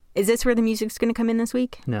Is this where the music's going to come in this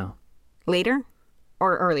week? No. Later?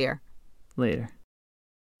 Or earlier? Later.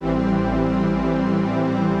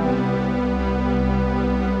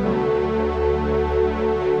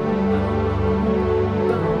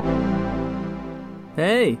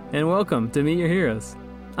 Hey, and welcome to Meet Your Heroes.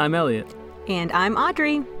 I'm Elliot. And I'm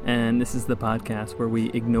Audrey. And this is the podcast where we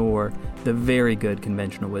ignore the very good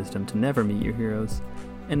conventional wisdom to never meet your heroes,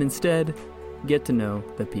 and instead get to know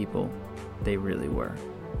the people they really were.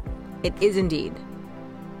 It is indeed.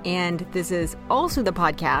 And this is also the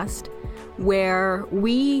podcast where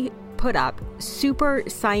we put up super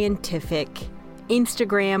scientific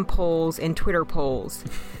Instagram polls and Twitter polls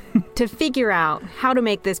to figure out how to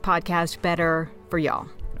make this podcast better for y'all.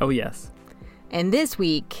 Oh, yes. And this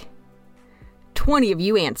week, 20 of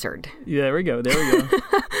you answered. Yeah, there we go.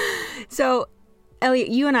 So, Elliot,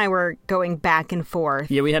 you and I were going back and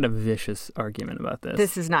forth. Yeah, we had a vicious argument about this.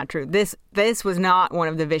 This is not true. This was not one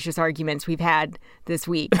of the vicious arguments we've had this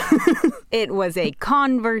week. It was a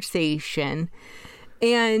conversation.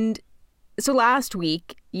 And so last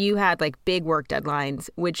week, you had like big work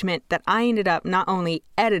deadlines, which meant that I ended up not only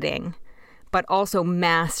editing, but also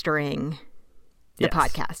mastering the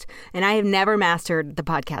podcast. And I have never mastered the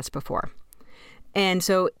podcast before. And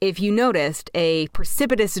so if you noticed a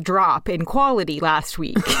precipitous drop in quality last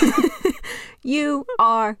week, you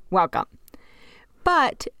are welcome.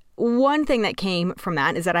 But one thing that came from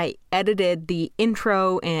that is that I edited the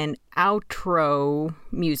intro and outro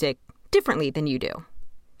music differently than you do.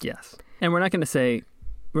 Yes. And we're not going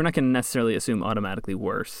to necessarily assume automatically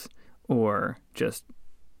worse or just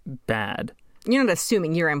bad. You're not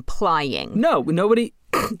assuming, you're implying. No, nobody,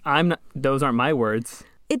 I'm not, those aren't my words.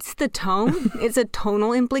 It's the tone. It's a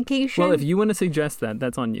tonal implication. Well, if you want to suggest that,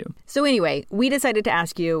 that's on you. So anyway, we decided to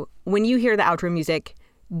ask you, when you hear the outro music,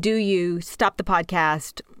 do you stop the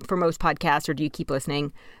podcast for most podcasts or do you keep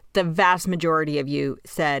listening? The vast majority of you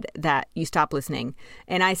said that you stop listening.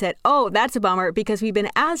 And I said, oh, that's a bummer because we've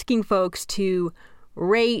been asking folks to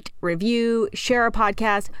rate, review, share our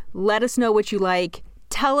podcast, let us know what you like,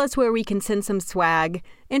 tell us where we can send some swag,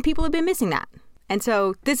 and people have been missing that. And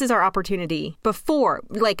so this is our opportunity before,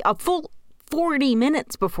 like a full 40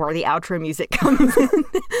 minutes before the outro music comes in,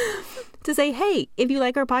 to say, hey, if you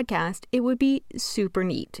like our podcast, it would be super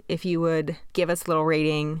neat if you would give us a little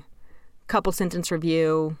rating, couple sentence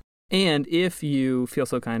review. And if you feel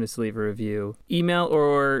so kind as to leave a review, email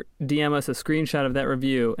or DM us a screenshot of that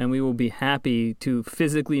review, and we will be happy to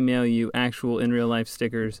physically mail you actual in real life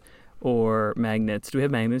stickers or magnets. Do we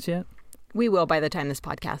have magnets yet? We will by the time this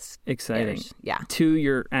podcast Exciting. airs. Yeah. To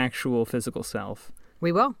your actual physical self.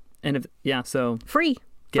 We will. And so free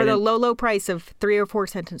for the low price of 3 or 4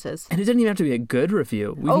 sentences. And it doesn't even have to be a good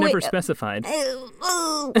review. We've never specified.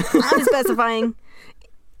 I'm specifying.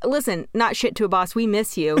 Listen, not shit to a boss. We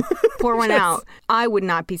miss you. Pour one out. I would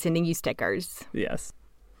not be sending you stickers. Yes.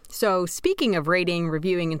 So speaking of rating,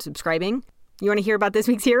 reviewing, and subscribing, you want to hear about this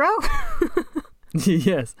week's hero?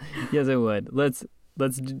 Yes, I would. Let's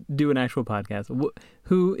do an actual podcast.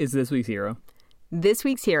 Who is this week's hero? This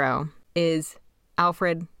week's hero is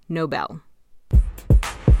Alfred Nobel.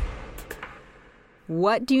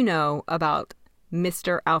 What do you know about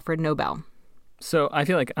Mr. Alfred Nobel? So I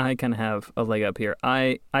feel like I kind of have a leg up here.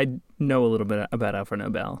 I know a little bit about Alfred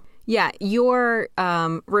Nobel. Yeah, your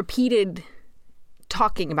repeated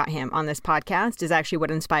talking about him on this podcast is actually what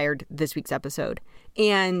inspired this week's episode.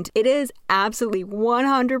 And it is absolutely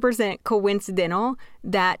 100% coincidental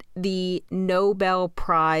that the Nobel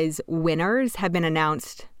Prize winners have been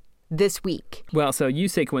announced this week. Well, so you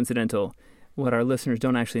say coincidental. What our listeners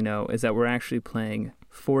don't actually know is that we're actually playing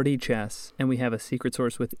 4D chess, and we have a secret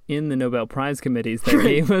source within the Nobel Prize committees that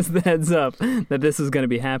gave us the heads up that this is going to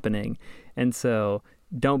be happening. And so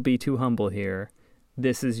don't be too humble here.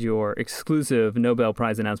 This is your exclusive Nobel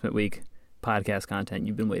Prize Announcement Week podcast content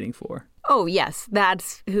you've been waiting for. Oh, yes.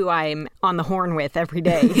 That's who I'm on the horn with every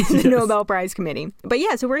day, the Nobel Prize Committee. But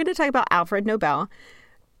yeah, so we're going to talk about Alfred Nobel.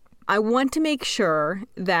 I want to make sure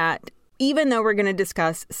that even though we're going to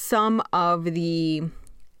discuss some of the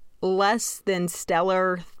less than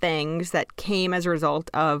stellar things that came as a result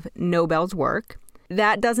of Nobel's work,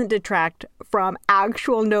 that doesn't detract from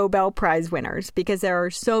actual Nobel Prize winners, because there are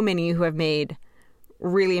so many who have made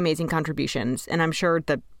really amazing contributions. And I'm sure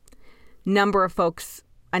the number of folks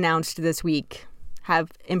announced this week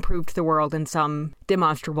have improved the world in some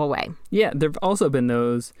demonstrable way. Yeah, there have also been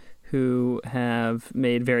those who have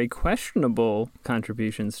made very questionable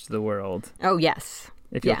contributions to the world. Oh, yes.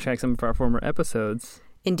 If you'll check some of our former episodes.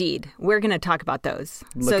 Indeed. We're going to talk about those.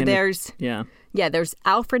 There's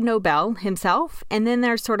Alfred Nobel himself, and then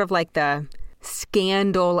there's sort of like the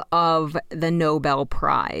scandal of the Nobel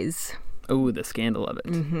Prize. Oh, the scandal of it.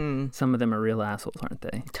 Mm-hmm. Some of them are real assholes, aren't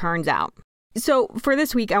they? Turns out. So for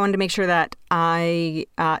this week, I wanted to make sure that I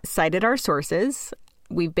cited our sources.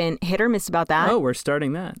 We've been hit or miss about that. Oh, we're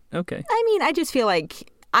starting that. Okay. I mean, I just feel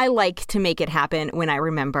like I like to make it happen when I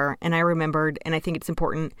remember. And I remembered, and I think it's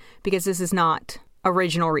important because this is not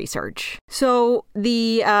original research. So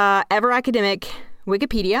the ever academic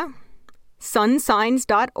Wikipedia,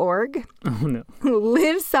 sunscience.org, oh no,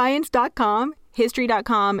 livescience.com,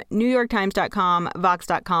 history.com, newyorktimes.com,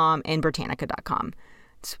 vox.com, and britannica.com.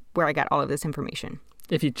 It's where I got all of this information.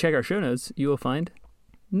 If you check our show notes, you will find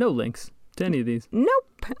no links to any of these.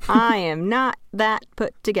 Nope. I am not that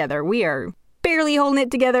put together. We are barely holding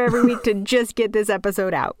it together every week to just get this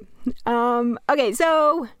episode out. Okay,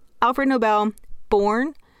 so Alfred Nobel,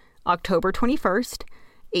 born October 21st,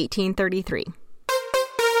 1833.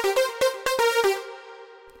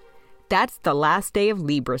 That's the last day of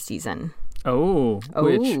Libra season. Oh,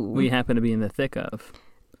 which we happen to be in the thick of.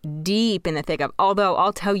 Deep in the thick of. Although,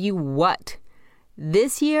 I'll tell you what,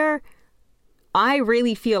 this year, I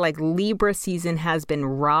really feel like Libra season has been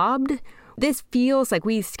robbed. This feels like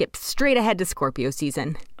we skipped straight ahead to Scorpio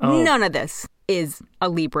season. Oh. None of this is a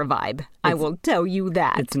Libra vibe. I will tell you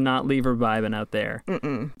that. It's not Libra vibing out there.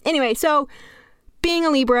 Mm-mm. Anyway, so being a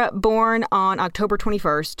Libra, born on October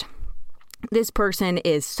 21st, this person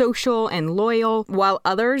is social and loyal. While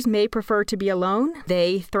others may prefer to be alone,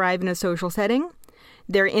 they thrive in a social setting.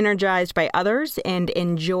 They're energized by others and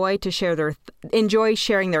enjoy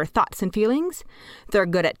sharing their thoughts and feelings. They're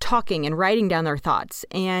good at talking and writing down their thoughts.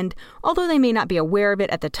 And although they may not be aware of it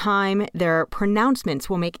at the time, their pronouncements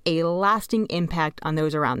will make a lasting impact on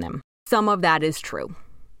those around them. Some of that is true.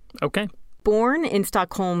 Okay. Born in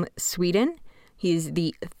Stockholm, Sweden, he's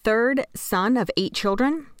the third son of 8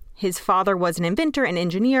 children. His father was an inventor and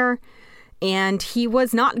engineer, and he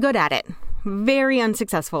was not good at it. Very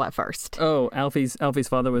unsuccessful at first. Oh, Alfie's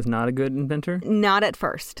father was not a good inventor? Not at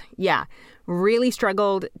first. Yeah. Really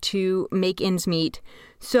struggled to make ends meet.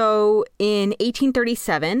 So in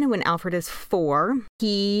 1837, when Alfred is 4,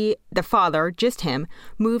 the father, just him,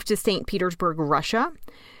 moved to St. Petersburg, Russia.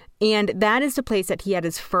 And that is the place that he had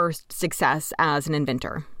his first success as an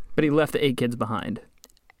inventor. But he left the 8 kids behind.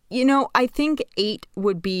 You know, I think 8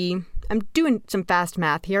 would be... I'm doing some fast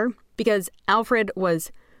math here because Alfred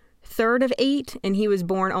was 3rd of 8 and he was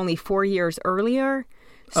born only 4 years earlier.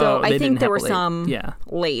 So I think there were some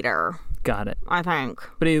later. Got it. I think.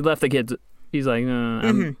 But he left the kids. He's like,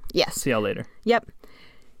 yes. See y'all later. Yep.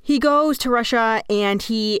 He goes to Russia and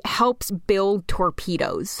he helps build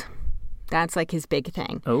torpedoes. That's like his big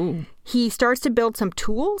thing. Oh. He starts to build some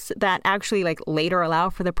tools that actually like later allow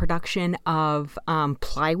for the production of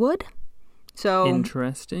plywood. So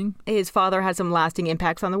interesting. His father has some lasting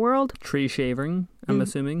impacts on the world. Tree shaving, I'm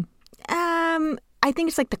assuming. I think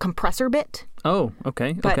it's like the compressor bit. Oh,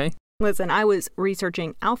 okay. But okay. Listen, I was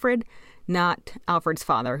researching Alfred, not Alfred's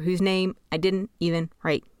father, whose name I didn't even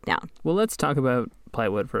write down. Well, let's talk about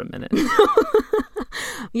plywood for a minute.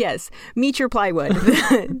 Yes, Meet Your Plywood,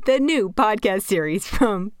 the new podcast series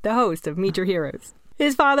from the host of Meet Your Heroes.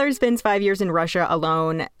 His father spends 5 years in Russia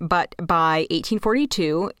alone, but by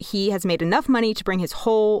 1842, he has made enough money to bring his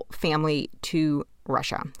whole family to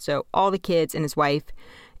Russia. So all the kids and his wife,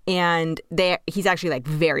 and he's actually like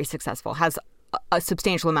very successful, has a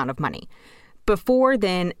substantial amount of money. Before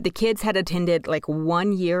then, the kids had attended like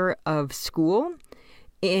 1 year of school.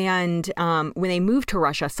 And when they moved to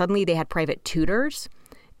Russia, suddenly they had private tutors.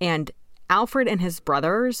 And Alfred and his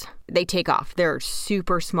brothers, they take off. They're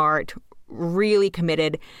super smart, really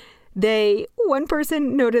committed. One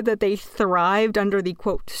person noted that they thrived under the,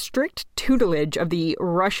 quote, strict tutelage of the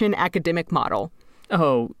Russian academic model.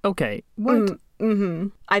 Oh, okay. What? Mm-hmm.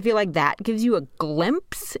 I feel like that gives you a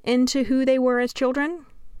glimpse into who they were as children.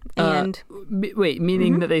 And wait,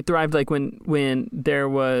 meaning that they thrived like when there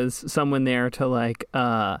was someone there to like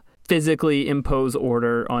physically impose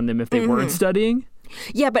order on them if they weren't studying?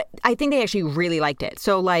 Yeah, but I think they actually really liked it.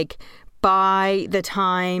 So like by the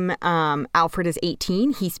time Alfred is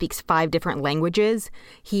 18, he speaks 5 different languages.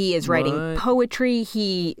 He is writing poetry.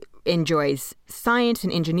 He enjoys science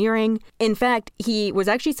and engineering. In fact, he was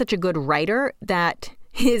actually such a good writer that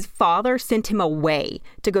his father sent him away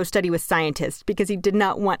to go study with scientists because he did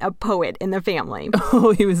not want a poet in the family.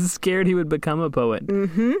 Oh, he was scared he would become a poet.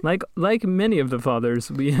 Mm-hmm. Like many of the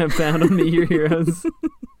fathers we have found on Meet Your Heroes.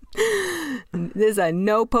 This is a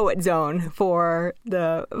no poet zone for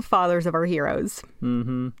the fathers of our heroes.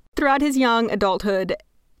 Mm-hmm. Throughout his young adulthood,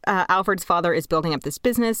 Alfred's father is building up this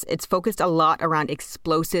business. It's focused a lot around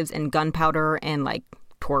explosives and gunpowder and like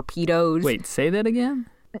torpedoes. Wait, say that again?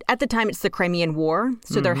 at the time, it's the Crimean War,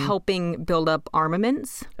 so they're helping build up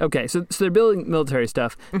armaments. Okay, so they're building military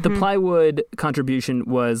stuff. The plywood contribution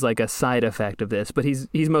was like a side effect of this, but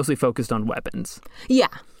he's mostly focused on weapons. Yeah.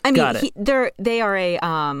 I Got mean, they are a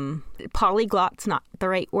polyglot's not the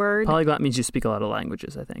right word. Polyglot means you speak a lot of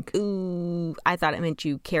languages, I think. Ooh, I thought it meant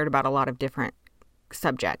you cared about a lot of different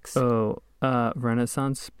subjects. Oh,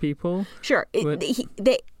 Renaissance people? Sure.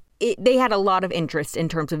 They had a lot of interest in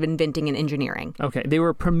terms of inventing and engineering. Okay, they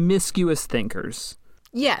were promiscuous thinkers.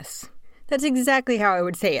 Yes, that's exactly how I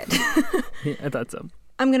would say it. Yeah, I thought so.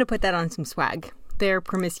 I'm going to put that on some swag. They're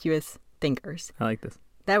promiscuous thinkers. I like this.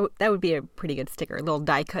 That would be a pretty good sticker, a little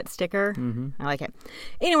die-cut sticker. I like it.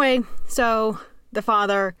 Anyway, so the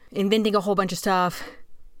father, inventing a whole bunch of stuff,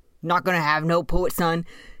 not going to have no poet son,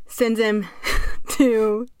 sends him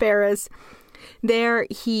to Paris. There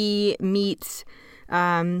he meets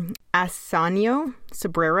Ascanio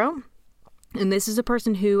Sobrero, and this is a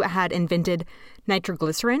person who had invented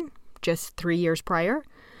nitroglycerin just 3 years prior.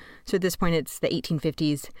 So at this point, it's the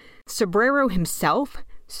 1850s. Sobrero himself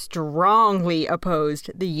strongly opposed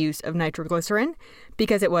the use of nitroglycerin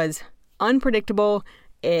because it was unpredictable.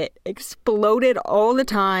 It exploded all the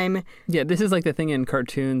time. Yeah, this is like the thing in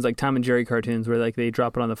cartoons, like Tom and Jerry cartoons, where like they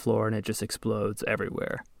drop it on the floor and it just explodes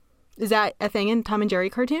everywhere. Is that a thing in Tom and Jerry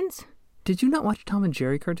cartoons? Did you not watch Tom and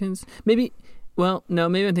Jerry cartoons? Maybe, well, no,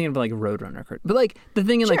 maybe I'm thinking of like Roadrunner cartoons. But like the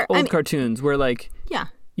thing in like old cartoons where like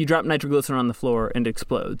you drop nitroglycerin on the floor and it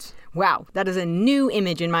explodes. Wow, that is a new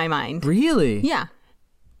image in my mind. Really? Yeah.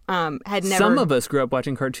 Had never. Some of us grew up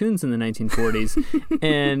watching cartoons in the 1940s,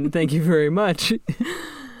 and thank you very much.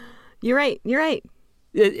 You're right.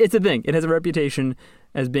 It's a thing. It has a reputation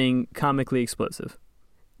as being comically explosive.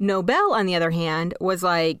 Nobel, on the other hand, was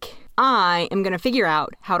like, I am going to figure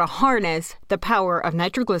out how to harness the power of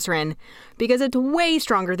nitroglycerin because it's way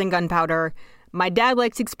stronger than gunpowder. My dad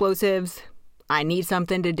likes explosives. I need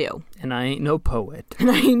something to do. And I ain't no poet.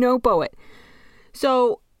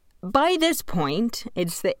 So by this point,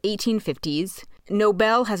 it's the 1850s.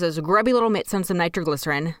 Nobel has his grubby little mitts on some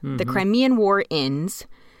nitroglycerin. The Crimean War ends.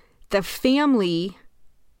 The family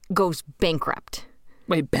goes bankrupt.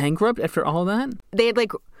 Wait, bankrupt after all that? They had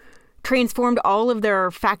transformed all of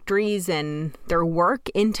their factories and their work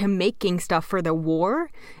into making stuff for the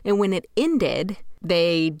war. And when it ended,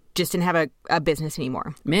 they just didn't have a business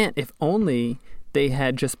anymore. Man, if only they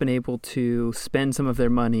had just been able to spend some of their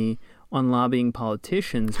money on lobbying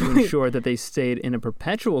politicians to ensure that they stayed in a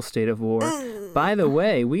perpetual state of war. By the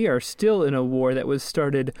way, we are still in a war that was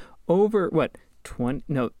started over,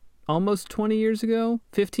 almost 20 years ago?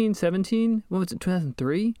 15, 17? What was it,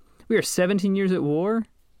 2003? We are 17 years at war?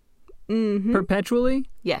 Perpetually?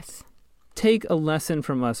 Yes. Take a lesson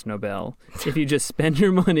from us, Nobel. If you just spend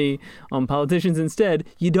your money on politicians instead,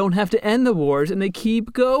 you don't have to end the wars and they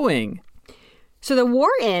keep going. So the war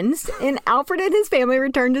ends and Alfred and his family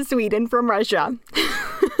return to Sweden from Russia.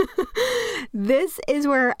 This is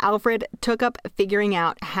where Alfred took up figuring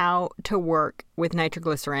out how to work with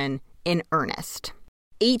nitroglycerin in earnest.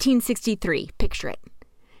 1863, picture it.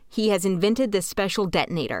 He has invented this special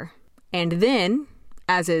detonator. And then,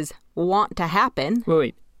 as is wont to happen...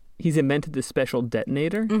 Wait. He's invented this special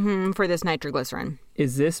detonator? For this nitroglycerin.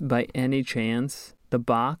 Is this, by any chance, the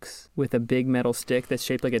box with a big metal stick that's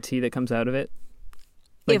shaped like a T that comes out of it?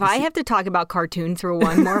 If I have to talk about cartoons for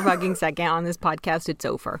one more fucking second on this podcast, it's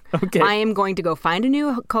over. Okay. I am going to go find a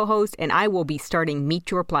new co-host, and I will be starting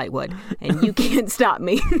Meet Your Plywood, and you can't stop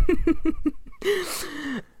me.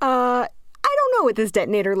 I don't know what this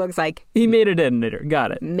detonator looks like. He made a detonator.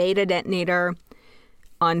 Got it. Made a detonator.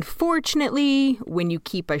 Unfortunately, when you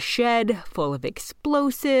keep a shed full of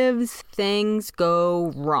explosives, things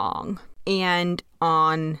go wrong. And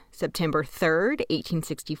on September 3rd,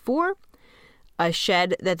 1864, a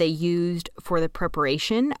shed that they used for the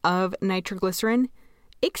preparation of nitroglycerin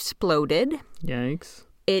exploded. Yikes.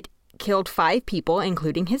 It killed 5 people,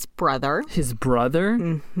 including his brother. His brother?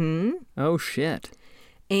 Mm-hmm. Oh, shit.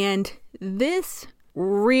 And this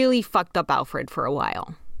really fucked up Alfred for a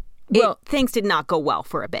while. Well, things did not go well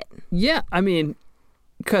for a bit. Yeah, I mean,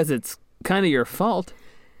 because it's kind of your fault.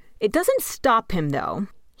 It doesn't stop him, though.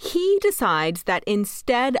 He decides that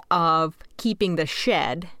instead of keeping the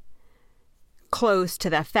shed close to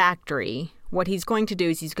the factory, what he's going to do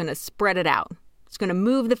is he's going to spread it out. He's going to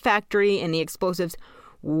move the factory and the explosives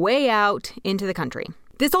way out into the country.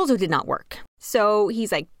 This also did not work. So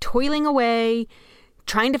he's toiling away,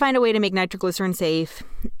 trying to find a way to make nitroglycerin safe.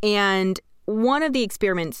 And one of the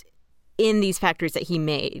experiments in these factories that he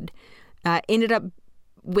made ended up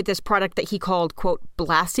with this product that he called, quote,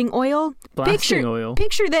 blasting oil. Blasting oil?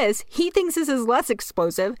 Picture this. He thinks this is less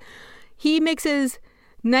explosive. He mixes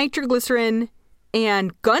nitroglycerin,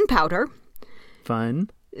 and gunpowder. Fun.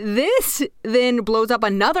 This then blows up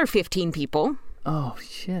another 15 people. Oh,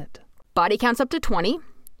 shit. Body counts up to 20.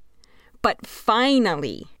 But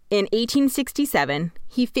finally, in 1867,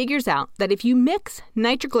 he figures out that if you mix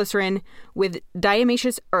nitroglycerin with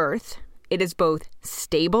diatomaceous earth, it is both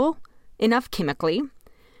stable enough chemically,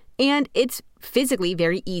 and it's physically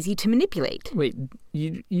very easy to manipulate. Wait,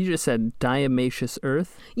 you just said diatomaceous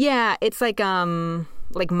earth? Yeah, it's like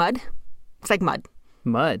mud. It's like mud.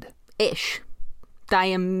 Mud? Ish.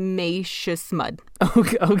 Diatomaceous mud.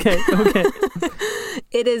 Okay.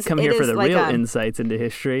 It is. Come here for the real insights into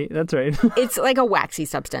history. That's right. It's like a waxy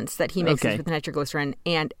substance that he mixes with nitroglycerin,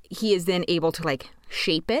 and he is then able to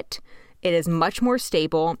shape it. It is much more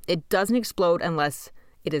stable. It doesn't explode unless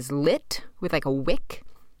it is lit with a wick.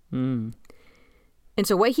 Mm. And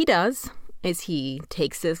so what he does is he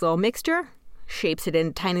takes this little mixture, shapes it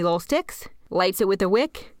in tiny little sticks, lights it with a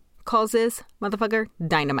wick, calls this motherfucker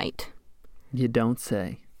dynamite. You don't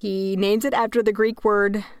say. He names it after the Greek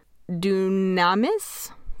word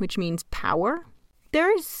dunamis, which means power.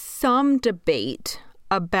 There is some debate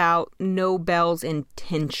about Nobel's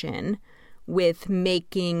intention with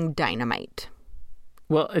making dynamite.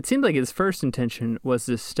 Well, it seemed like his first intention was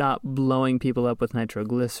to stop blowing people up with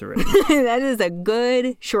nitroglycerin. That is a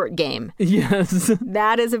good short game. Yes.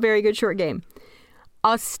 That is a very good short game.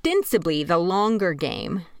 Ostensibly, the longer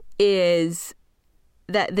game is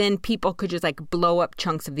that then people could just blow up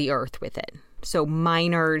chunks of the earth with it. So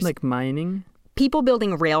miners... Like mining? People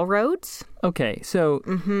building railroads. Okay, so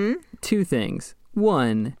two things.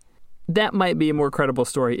 One, that might be a more credible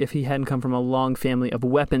story if he hadn't come from a long family of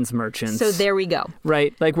weapons merchants. So there we go.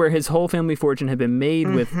 Right? Where his whole family fortune had been made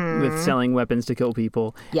with selling weapons to kill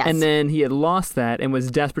people. Yes. And then he had lost that and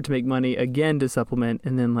was desperate to make money again to supplement.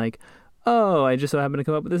 And then I just so happened to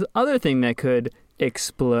come up with this other thing that could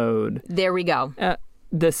explode. There we go.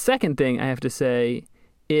 The second thing I have to say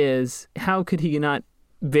is, how could he not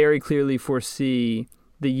very clearly foresee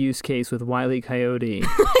the use case with Wile E. Coyote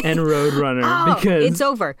and Roadrunner? Because it's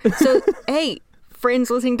over. So, hey, friends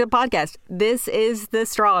listening to the podcast, this is the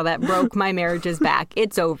straw that broke my marriage's back.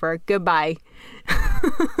 It's over. Goodbye.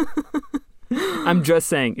 I'm just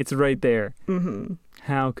saying, it's right there. Mm-hmm.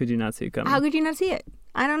 How could you not see it coming? How could you not see it?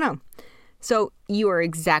 I don't know. So you are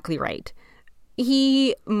exactly right.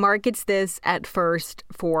 He markets this at first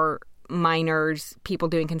for miners, people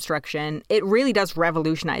doing construction. It really does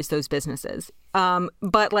revolutionize those businesses.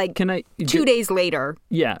 But 2 days later.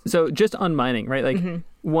 Yeah. So just on mining, right?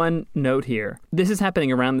 One note here. This is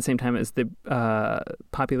happening around the same time as the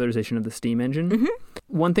popularization of the steam engine. Mm-hmm.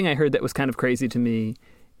 One thing I heard that was kind of crazy to me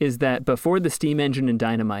is that before the steam engine and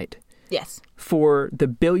dynamite, yes, for the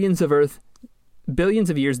billions of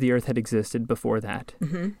years the earth had existed before that,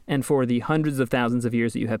 and for the hundreds of thousands of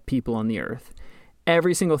years that you have people on the earth,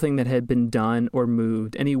 every single thing that had been done or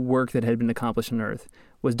moved, any work that had been accomplished on earth,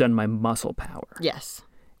 was done by muscle power. Yes.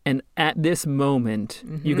 And at this moment,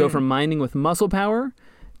 you go from mining with muscle power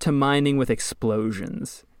to mining with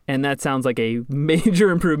explosions. And that sounds like a major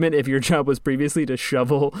improvement if your job was previously to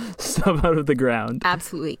shovel stuff out of the ground.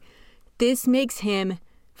 Absolutely. This makes him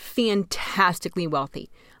fantastically wealthy.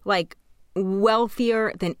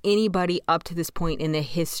 Wealthier than anybody up to this point in the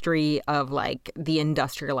history of the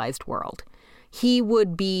industrialized world. He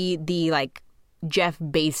would be the Jeff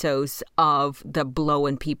Bezos of the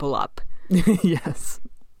blowing people up. Yes.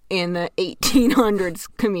 In the 1800s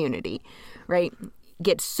community, right?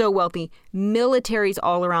 Gets so wealthy. Militaries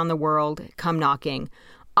all around the world come knocking.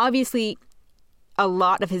 Obviously, a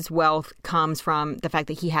lot of his wealth comes from the fact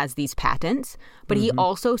that he has these patents, but he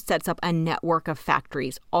also sets up a network of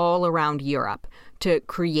factories all around Europe to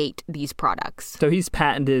create these products. So he's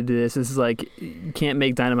patented this. This is you can't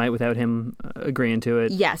make dynamite without him agreeing to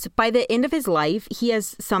it. Yes. By the end of his life, he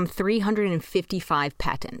has some 355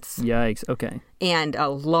 patents. Yikes. Okay. And a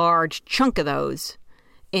large chunk of those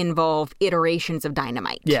involve iterations of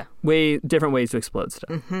dynamite. Yeah. Different ways to explode stuff.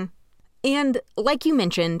 Mm-hmm. And like you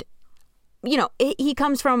mentioned, he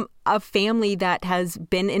comes from a family that has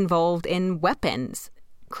been involved in weapons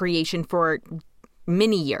creation for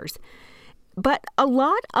many years. But a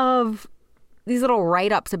lot of these little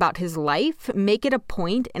write-ups about his life make it a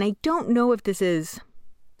point, and I don't know if this is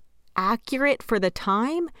accurate for the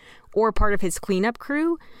time or part of his cleanup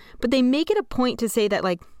crew, but they make it a point to say that,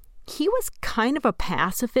 he was kind of a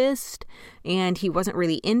pacifist and he wasn't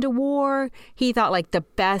really into war. He thought the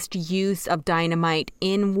best use of dynamite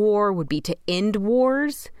in war would be to end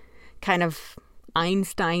wars, kind of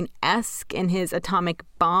Einstein-esque in his atomic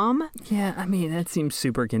bomb. Yeah, I mean, that seems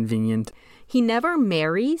super convenient. He never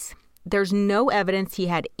marries. there's no evidence he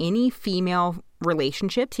had any female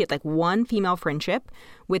relationships. He had like one female friendship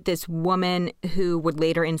with this woman who would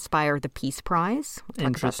later inspire the Peace Prize.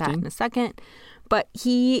 We'll talk about that in a second. But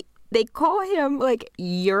they call him like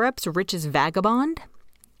Europe's richest vagabond.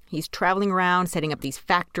 He's traveling around, setting up these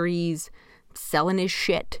factories, selling his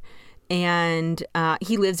shit. And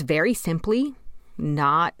he lives very simply.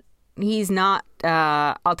 He's not,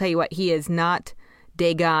 I'll tell you what, he is not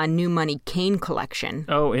Degas New Money cane collection.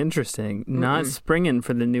 Oh, interesting. Not springing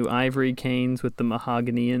for the new ivory canes with the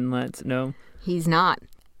mahogany inlets, no? He's not.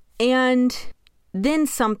 And then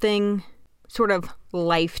something sort of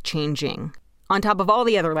life-changing, on top of all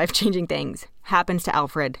the other life-changing things, happens to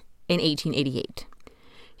Alfred in 1888.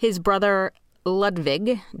 His brother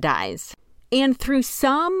Ludwig dies. And through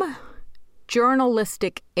some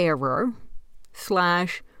journalistic error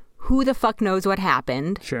 / who the fuck knows what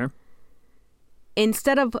happened. Sure.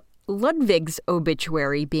 Instead of Ludwig's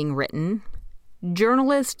obituary being written,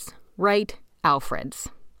 journalists write Alfred's.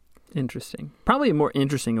 Interesting. Probably a more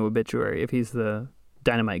interesting obituary if he's the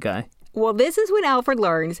dynamite guy. Well, this is when Alfred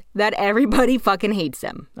learns that everybody fucking hates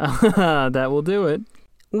him. That will do it.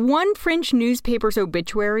 One French newspaper's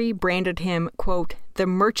obituary branded him, quote, the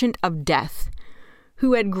merchant of death,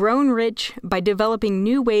 who had grown rich by developing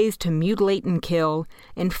new ways to mutilate and kill,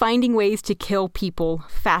 and finding ways to kill people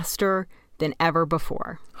faster than ever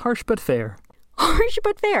before. Harsh but fair. Harsh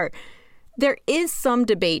but fair. There is some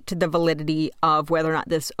debate to the validity of whether or not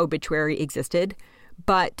this obituary existed,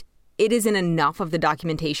 but it isn't enough of the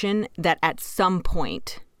documentation that at some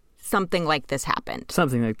point something like this happened.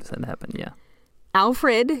 Something like this had happened, yeah.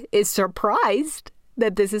 Alfred is surprised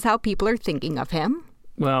that this is how people are thinking of him.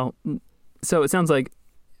 Well, so it sounds like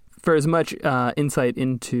for as much insight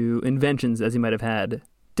into inventions as he might have had,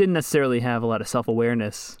 didn't necessarily have a lot of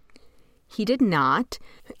self-awareness. He did not.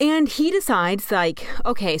 And he decides, like,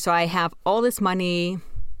 okay, so I have all this money.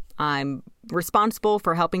 I'm responsible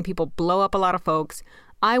for helping people blow up a lot of folks.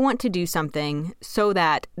 I want to do something so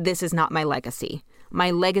that this is not my legacy.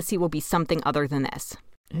 My legacy will be something other than this.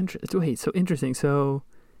 Wait, so interesting. So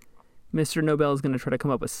Mr. Nobel is going to try to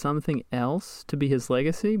come up with something else to be his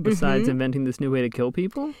legacy besides inventing this new way to kill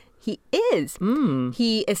people? He is.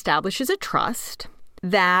 He establishes a trust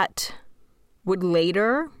that would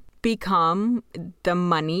later become the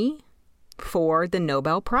money for the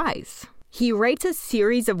Nobel Prize. He writes a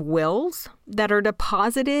series of wills that are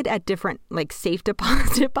deposited at different, like, safe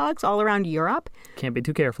deposit boxes all around Europe. Can't be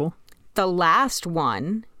too careful. The last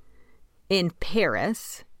one in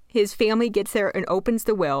Paris, his family gets there and opens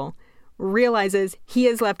the will, realizes he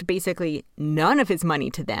has left basically none of his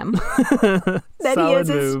money to them that he has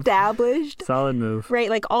established. Solid move. Right?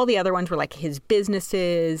 Like all the other ones were like his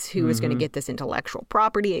businesses, who was going to get this intellectual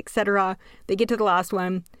property, etc. They get to the last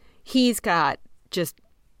one. He's got just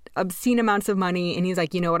obscene amounts of money, and he's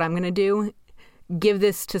like, you know what I'm going to do? Give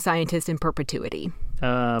this to scientists in perpetuity.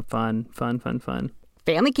 Fun.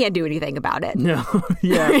 Family can't do anything about it. No,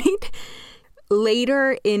 yeah. Right?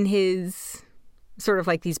 Later in his sort of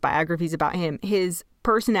like these biographies about him, his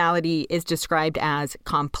personality is described as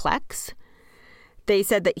complex. They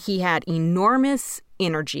said that he had enormous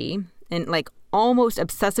energy and like almost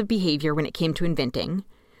obsessive behavior when it came to inventing.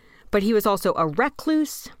 But he was also a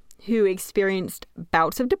recluse who experienced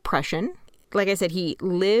bouts of depression. Like I said, he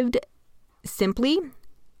lived simply,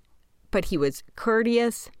 but he was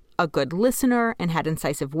courteous, a good listener, and had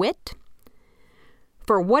incisive wit.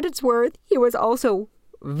 For what it's worth, he was also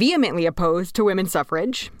vehemently opposed to women's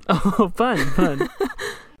suffrage. Oh, fun.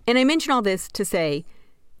 And I mention all this to say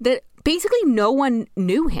that basically no one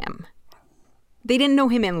knew him. They didn't know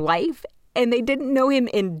him in life, and they didn't know him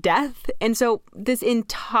in death. And so this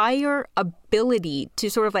entire ability to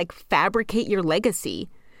sort of like fabricate your legacy,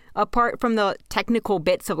 apart from the technical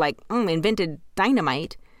bits of like, invented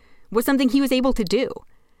dynamite, was something he was able to do.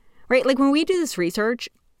 Right? Like when we do this research,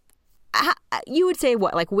 you would say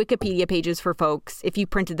what, like Wikipedia pages for folks, if you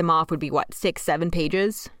printed them off, would be what, 6-7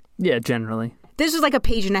 pages? Yeah, generally. This was like a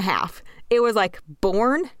page and a half. It was like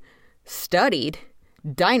born, studied,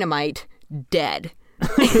 dynamite, dead.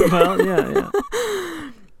 Well, yeah.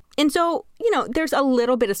 And so, there's a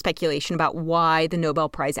little bit of speculation about why the Nobel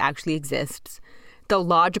Prize actually exists. The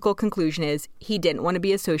logical conclusion is he didn't want to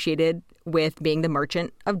be associated with being the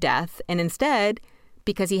merchant of death. And instead,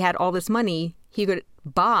 because he had all this money, he could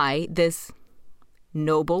buy this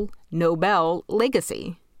Nobel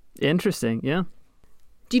legacy. Interesting, yeah.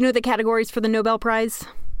 Do you know the categories for the Nobel Prize?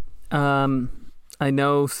 I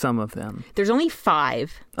know some of them. There's only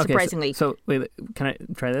 5, surprisingly. Okay, so wait, can I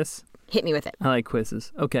try this? Hit me with it. I like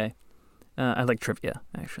quizzes. Okay. I like trivia,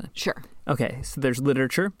 actually. Sure. Okay, so there's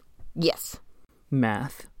literature. Yes.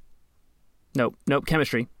 Math. Nope.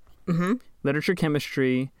 Chemistry. Literature,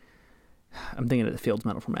 chemistry. I'm thinking of the Fields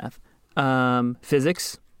Medal for math.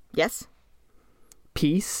 Physics. Yes.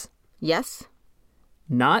 Peace. Yes.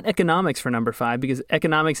 Not economics for number 5, because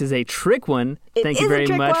economics is a trick one. Thank you is a very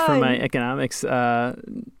trick much for one. my economics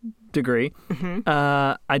degree.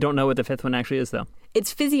 I don't know what the 5th one actually is, though.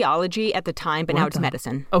 It's physiology at the time, but now it's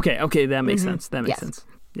medicine. Okay, that makes sense. That makes sense.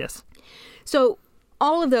 Yes. So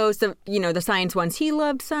all of those, the science ones, he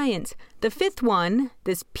loved science. The 5th one,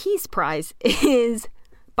 this Peace Prize, is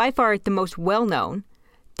by far the most well-known,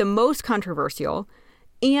 the most controversial,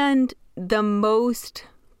 and the most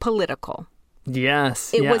political.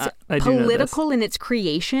 Yes. It yeah, was I do know this. political in its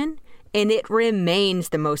creation, and it remains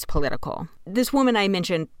the most political. This woman I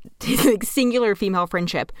mentioned, like singular female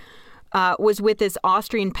friendship, was with this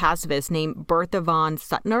Austrian pacifist named Bertha von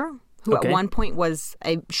Suttner, who at one point was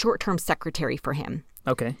a short-term secretary for him.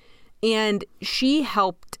 Okay. And she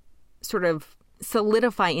helped sort of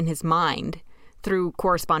solidify in his mind through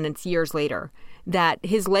correspondence years later that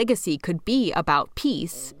his legacy could be about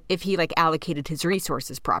peace if he allocated his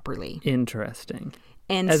resources properly. Interesting.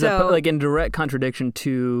 And As so in direct contradiction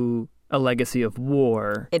to a legacy of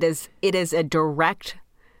war. it is a direct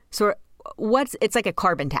it's like a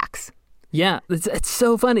carbon tax. Yeah, it's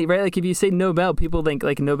so funny, right? Like if you say Nobel, people think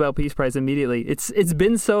like Nobel Peace Prize immediately. It's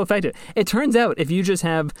been so effective. It turns out if you just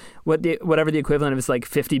have whatever the equivalent of is like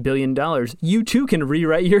 $50 billion, you too can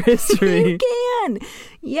rewrite your history. You can.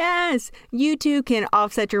 Yes. You too can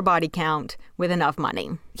offset your body count with enough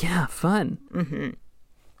money. Yeah, fun.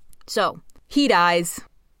 So he dies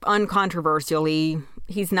uncontroversially.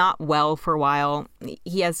 He's not well for a while.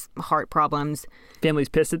 He has heart problems. Family's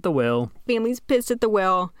pissed at the will.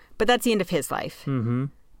 But that's the end of his life.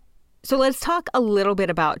 So let's talk a little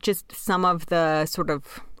bit about just some of the sort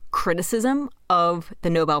of criticism of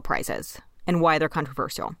the Nobel Prizes and why they're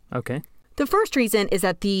controversial. Okay. The first reason is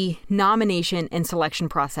that the nomination and selection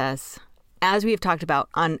process, as we have talked about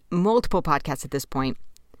on multiple podcasts at this point,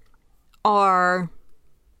 are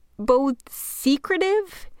both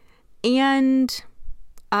secretive and,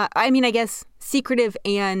 secretive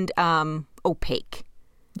and opaque.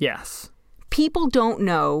 Yes. People don't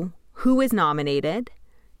know who is nominated.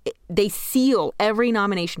 They seal every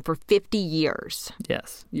nomination for 50 years.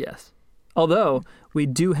 Yes. Although we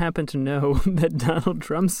do happen to know that Donald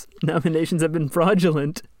Trump's nominations have been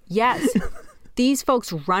fraudulent. Yes. These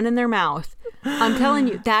folks run in their mouth. I'm telling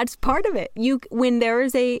you, that's part of it. When there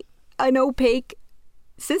is an opaque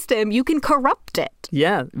system, you can corrupt it.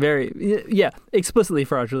 Yeah, explicitly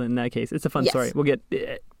fraudulent in that case. It's a fun story. We'll get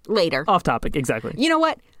later. Off topic, exactly. You know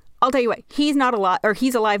what? I'll tell you what. He's not alive, or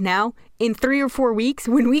he's alive now. In 3 or 4 weeks,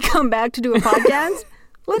 when we come back to do a podcast,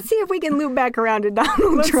 let's see if we can loop back around to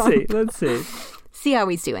Donald Trump. Let's see. See how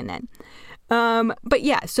he's doing then. But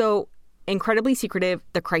yeah, so incredibly secretive.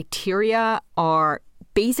 The criteria are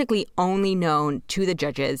basically only known to the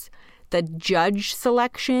judges. The judge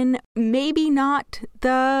selection, maybe not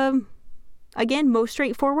the, again, most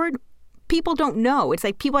straightforward. People don't know. It's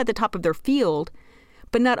like people at the top of their field.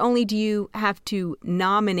 But not only do you have to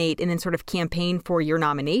nominate and then sort of campaign for your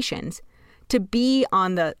nominations, to be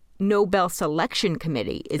on the Nobel Selection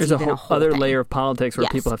Committee is There's even a whole other thing. layer of politics where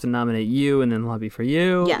people have to nominate you and then lobby for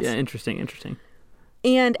you. Yes. Yeah, interesting.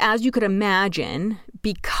 And as you could imagine,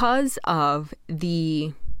 because of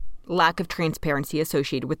the lack of transparency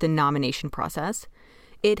associated with the nomination process,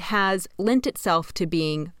 it has lent itself to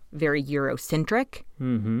being very Eurocentric,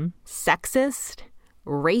 sexist,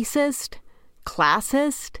 racist,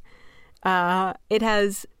 classist. It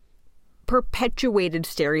has perpetuated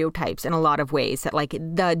stereotypes in a lot of ways that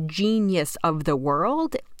the genius of the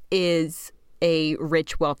world is a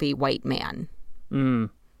rich, wealthy white man.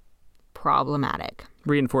 Problematic.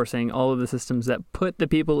 Reinforcing all of the systems that put the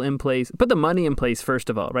people in place, put the money in place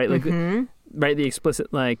first of all, right? Right, the explicit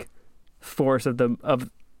force of the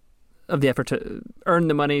effort to earn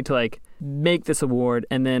the money to make this award,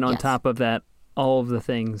 and then on top of that, all of the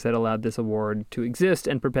things that allowed this award to exist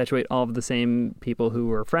and perpetuate all of the same people who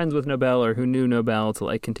were friends with Nobel or who knew Nobel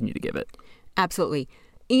to continue to give it. Absolutely.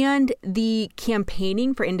 And the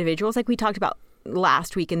campaigning for individuals, like we talked about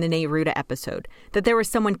last week in the Neruda episode, that there was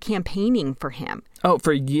someone campaigning for him. Oh,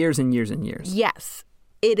 for years and years and years. Yes.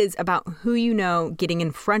 It is about who you know getting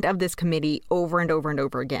in front of this committee over and over and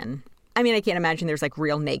over again. I mean, I can't imagine there's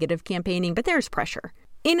real negative campaigning, but there's pressure.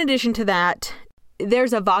 In addition to that,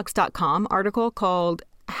 there's a Vox.com article called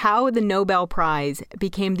How the Nobel Prize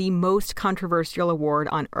Became the Most Controversial Award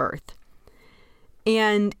on Earth.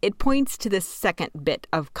 And it points to the second bit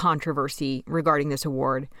of controversy regarding this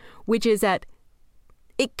award, which is that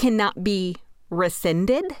it cannot be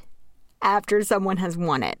rescinded after someone has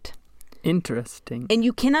won it. Interesting. And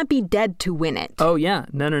you cannot be dead to win it. Oh, yeah.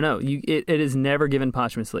 No. It is never given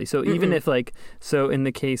posthumously. So even if so in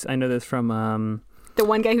the case, I know this from... the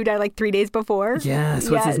one guy who died like 3 days before? Yes.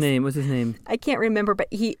 What's his name? I can't remember, but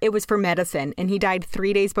it was for medicine, and he died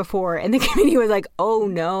 3 days before, and the committee was like, oh,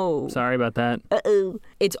 no. Sorry about that. Uh-oh.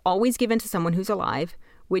 It's always given to someone who's alive,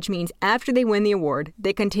 which means after they win the award,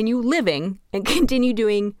 they continue living and continue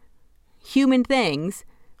doing human things,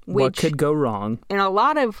 which... What could go wrong? In a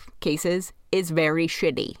lot of cases, is very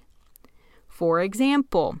shitty. For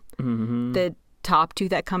example, the top two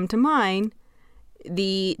that come to mind,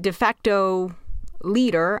 the de facto...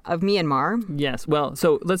 leader of Myanmar. Yes. Well,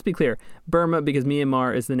 so let's be clear. Burma, because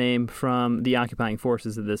Myanmar is the name from the occupying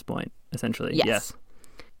forces at this point, essentially. Yes.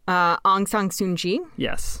 Aung San Suu Kyi.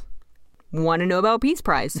 Yes. Won a Nobel Peace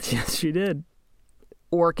Prize. Yes, she did.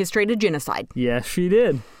 Orchestrated genocide. Yes, she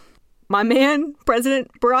did. My man,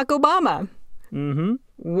 President Barack Obama.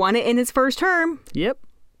 Won it in his first term. Yep.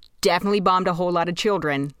 Definitely bombed a whole lot of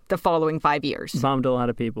children the following 5 years. Bombed a lot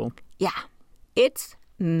of people. Yeah. It's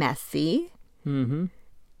messy.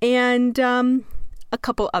 And a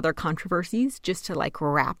couple other controversies just to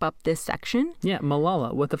wrap up this section. Yeah,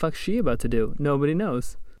 Malala, what the fuck's she about to do? Nobody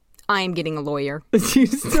knows. I am getting a lawyer. You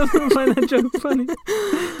still don't find that joke funny?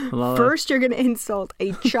 Malala. First, you're going to insult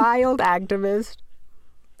a child activist.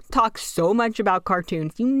 Talk so much about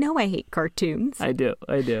cartoons. You know I hate cartoons. I do.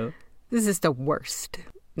 This is the worst.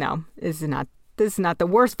 No, this is not the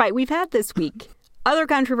worst fight we've had this week. Other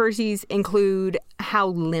controversies include how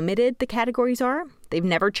limited the categories are. They've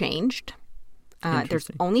never changed.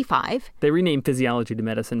 There's only 5. They renamed physiology to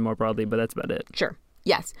medicine more broadly, but that's about it. Sure.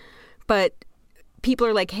 Yes. But people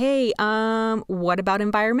are like, hey, what about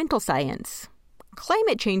environmental science?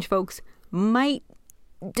 Climate change folks might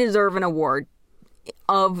deserve an award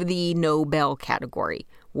of the Nobel category.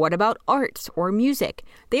 What about arts or music?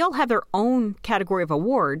 They all have their own category of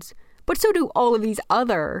awards, but so do all of these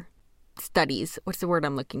other studies. What's the word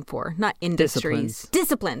I'm looking for? Not industries.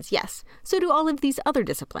 Disciplines, yes. So do all of these other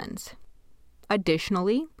disciplines.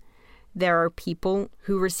 Additionally, there are people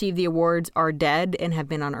who receive the awards are dead and have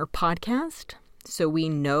been on our podcast, so we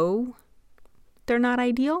know they're not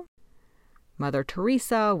ideal. Mother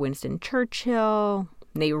Teresa, Winston Churchill,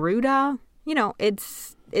 Neruda. You know,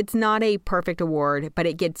 it's not a perfect award, but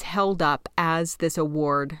it gets held up as this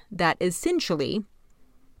award that essentially,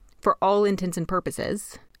 for all intents and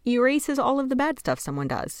purposes, erases all of the bad stuff someone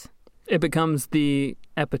does. It becomes the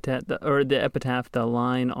epitaph, the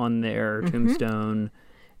line on their tombstone.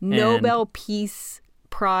 Nobel Peace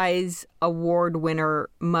Prize Award winner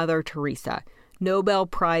Mother Teresa. Nobel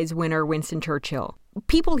Prize winner Winston Churchill.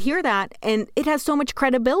 People hear that, and it has so much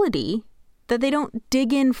credibility that they don't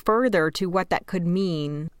dig in further to what that could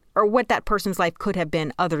mean or what that person's life could have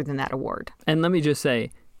been other than that award. And let me just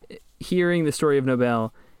say, hearing the story of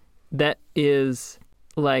Nobel, that is...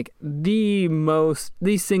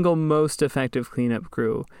 the single most effective cleanup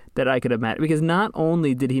crew that I could imagine. Because not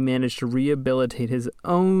only did he manage to rehabilitate his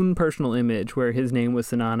own personal image, where his name was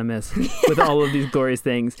synonymous with all of these glorious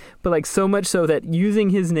things, but so much so that using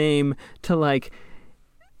his name to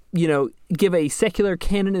give a secular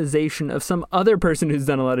canonization of some other person who's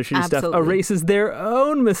done a lot of shitty stuff erases their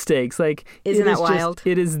own mistakes. Isn't that wild?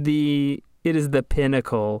 It is the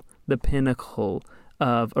pinnacle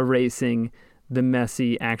of erasing the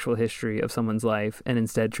messy actual history of someone's life and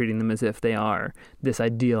instead treating them as if they are this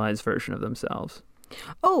idealized version of themselves.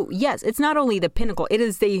 Oh, yes. It's not only the pinnacle. It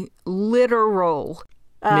is the literal...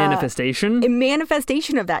 manifestation? A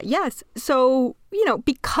manifestation of that, yes. So,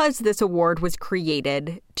 because this award was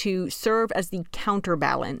created to serve as the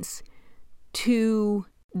counterbalance to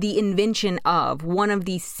the invention of one of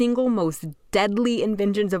the single most deadly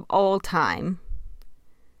inventions of all time,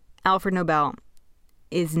 Alfred Nobel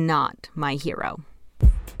is not my hero.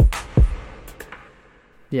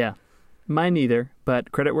 Yeah, mine neither,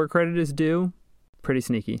 but credit where credit is due, pretty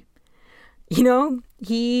sneaky.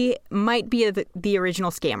 He might be the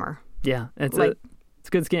original scammer. Yeah, it's a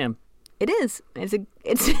good scam. It is.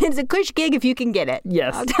 It's a cush gig if you can get it.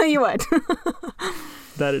 Yes. I'll tell you what.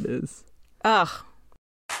 That it is. Ugh.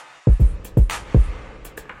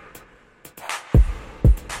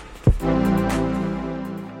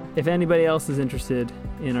 If anybody else is interested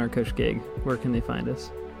in our Kush gig, where can they find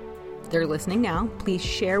us? They're listening now. Please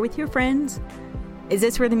share with your friends. Is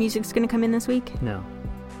this where the music's going to come in this week? No.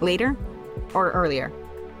 Later? Or earlier?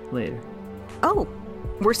 Later. Oh,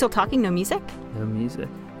 we're still talking no music? No music.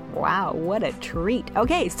 Wow, what a treat.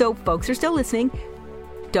 Okay, so folks are still listening.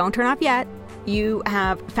 Don't turn off yet. You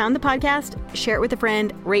have found the podcast. Share it with a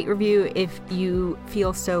friend. Rate, review if you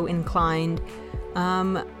feel so inclined.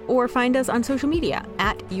 or find us on social media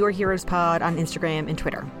at Your Heroes Pod on Instagram and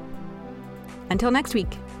Twitter. Until next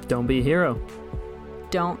week. Don't be a hero.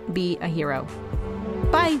 Don't be a hero.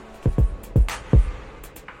 Bye.